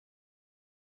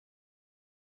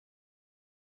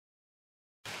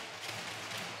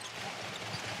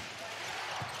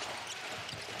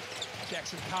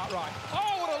Jackson Cartwright.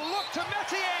 Oh, what a look to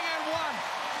Matiang and one.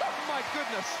 Oh my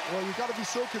goodness. Well, you've got to be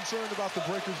so concerned about the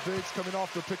Breakers bigs coming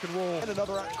off the pick and roll. And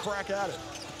another crack at it.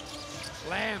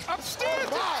 Lamb upstairs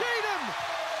to Cheatham.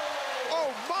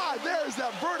 Oh my, there's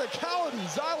that verticality,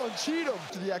 Zylan Cheatham.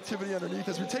 To the activity underneath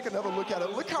as we take another look at it.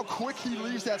 Look how quick he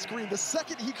leaves that screen. The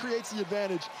second he creates the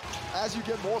advantage, as you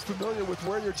get more familiar with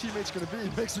where your teammate's going to be,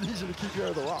 it makes it easier to keep you out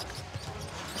of the rock.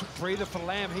 Breather for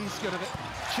Lamb, he's going to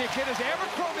check in as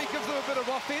Abercrombie gives him a bit of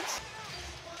offense.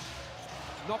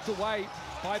 Knocked away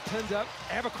by Pinder.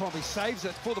 Abercrombie saves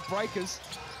it for the Breakers.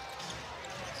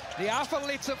 The Alpha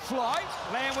lets it fly.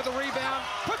 Lamb with a rebound,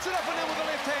 puts it up and in with the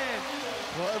left hand.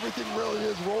 Well, everything really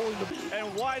is rolling.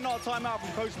 And why not timeout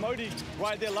from Coach Modi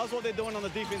right there? Loves what they're doing on the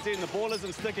defense end. The ball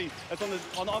isn't sticking. It's on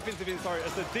the offensive end, sorry.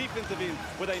 It's the defensive end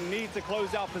where they need to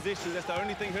close out positions. That's the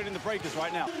only thing hurting the Breakers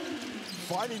right now.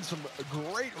 Finding some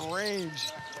great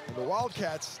range. And the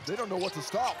Wildcats, they don't know what to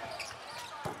stop.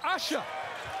 Usher.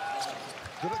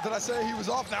 Did I say he was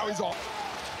off? Now he's off.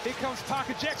 Here comes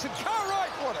Parker Jackson. Cartwright.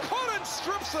 Cotton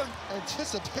strips him.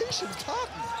 Anticipation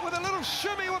Cotton. With a little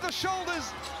shimmy with the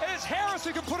shoulders. And it's Harris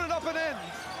who can put it up and in.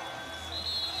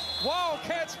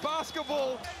 Wildcats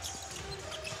basketball.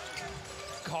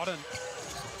 Cotton.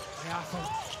 Alpha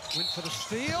went for the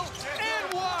steal.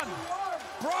 And one.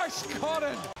 Bryce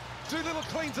Cotton. Doolittle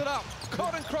cleans it up.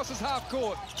 Cotton crosses half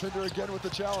court. Pinder again with the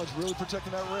challenge, really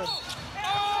protecting that rim.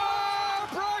 Oh,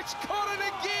 Bryce Cotton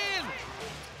again.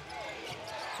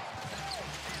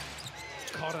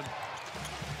 Cotton.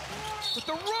 With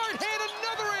the right hand,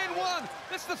 another and one.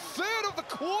 That's the third of the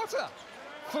quarter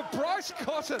for Bryce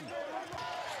Cotton.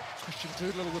 Christian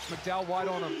Doolittle with McDowell White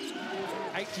on him.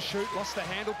 8 to shoot, lost the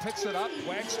handle, picks it up.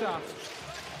 Wagstaff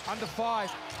under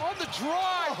 5. On the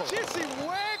drive, Jesse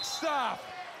Wagstaff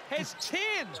has 10.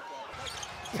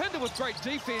 Pinder with great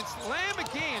defense. Lamb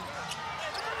again,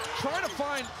 trying to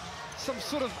find some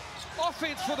sort of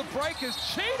offense for the Breakers.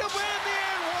 Cheatham and the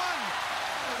and one.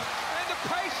 And the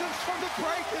patience from the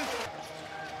Breakers.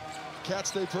 Cats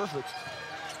stay perfect.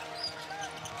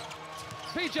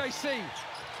 PJC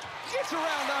gets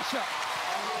around Usher.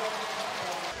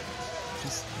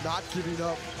 He's not giving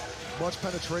up much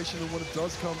penetration, and when it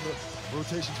does come, the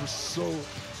rotations were so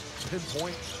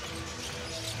pinpoint.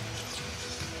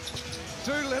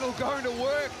 Doolittle going to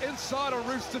work inside on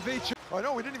Rooster Beach. I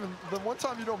know, we didn't even, the one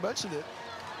time you don't mention it,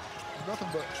 nothing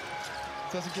but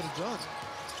doesn't get it done.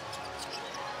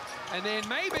 And then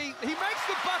maybe he makes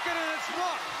the bucket and it's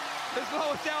not his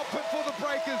lowest output for the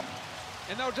Breakers.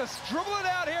 And they'll just dribble it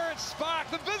out here at Spark.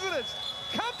 The visitors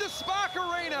come to Spark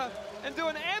Arena and do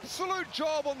an absolute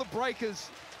job on the Breakers.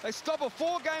 They stop a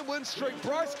 4-game win streak.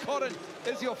 Bryce Cotton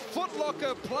is your Foot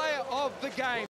Locker player of the game.